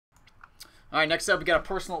All right, next up, we got a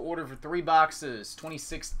personal order for 3 boxes.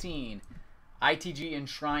 2016 ITG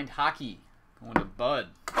Enshrined Hockey. Going to Bud.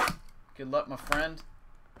 Good luck, my friend.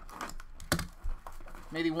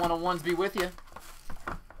 May the one-on-ones be with you.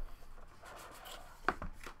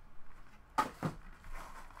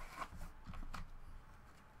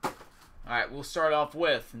 All right, we'll start off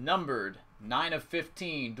with numbered 9 of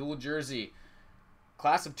 15 dual jersey.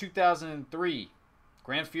 Class of 2003.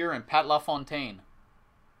 Grand Fuhrer and Pat LaFontaine.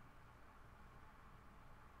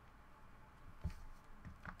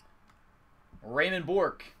 Raymond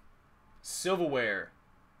Bourque, silverware,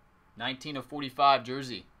 19 of 45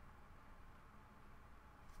 jersey.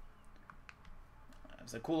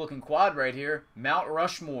 That's a cool looking quad right here. Mount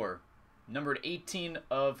Rushmore, numbered 18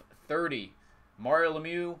 of 30. Mario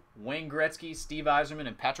Lemieux, Wayne Gretzky, Steve Yzerman,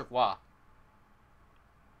 and Patrick Waugh.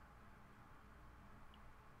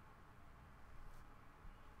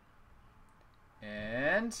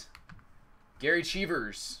 And Gary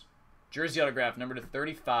Cheevers, jersey autograph, numbered to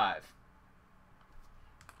 35.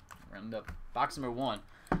 Round up box number 1.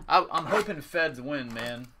 I'm hoping Feds win,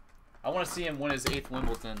 man. I want to see him win his 8th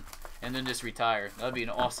Wimbledon and then just retire. That would be an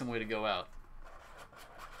awesome way to go out.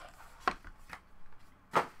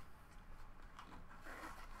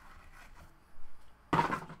 All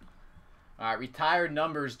right, retired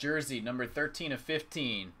numbers jersey, number 13 of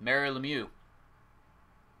 15, Mario Lemieux.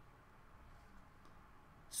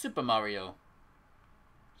 Super Mario.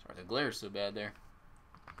 Sorry, the glare is so bad there.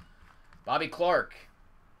 Bobby Clark.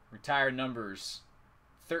 Retired numbers,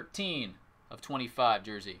 13 of 25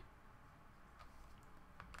 jersey.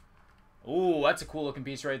 Ooh, that's a cool looking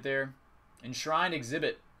piece right there. Enshrined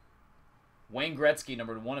exhibit. Wayne Gretzky,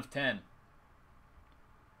 numbered 1 of 10.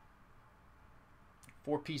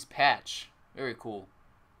 4-piece patch. Very cool.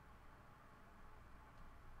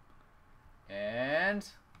 And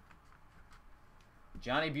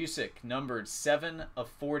Johnny Busick, numbered 7 of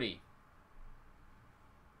 40.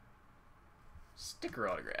 Sticker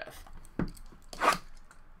autograph.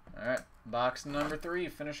 Alright, box number 3,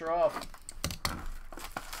 finish her off.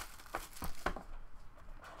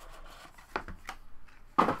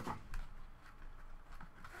 Guy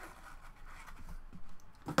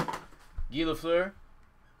Lafleur,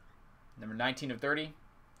 number 19 of 30,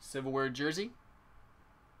 silverware jersey.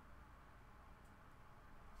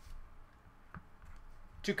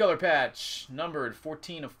 Two-color patch, numbered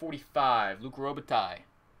 14 of 45, Luc Robitaille.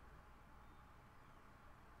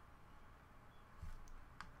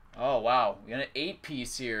 Oh, wow. We got an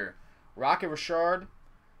 8-piece here. Rocket Richard,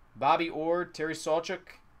 Bobby Orr, Terry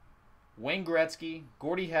Sawchuk, Wayne Gretzky,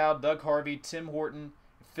 Gordie Howe, Doug Harvey, Tim Horton,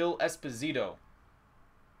 Phil Esposito.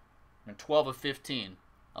 And 12 of 15.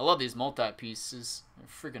 I love these multi-pieces.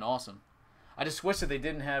 They're freaking awesome. I just wish that they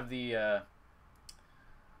didn't have the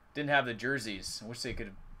jerseys. I wish they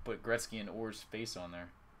could put Gretzky and Orr's face on there.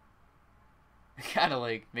 It kind of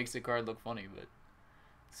like makes the card look funny, but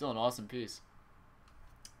still an awesome piece.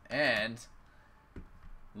 And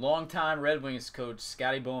longtime Red Wings coach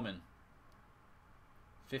Scotty Bowman,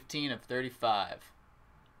 15 of 35.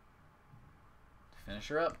 Finish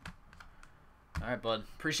her up. All right, bud.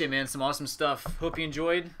 Appreciate it, man. Some awesome stuff. Hope you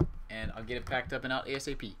enjoyed, and I'll get it packed up and out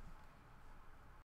ASAP.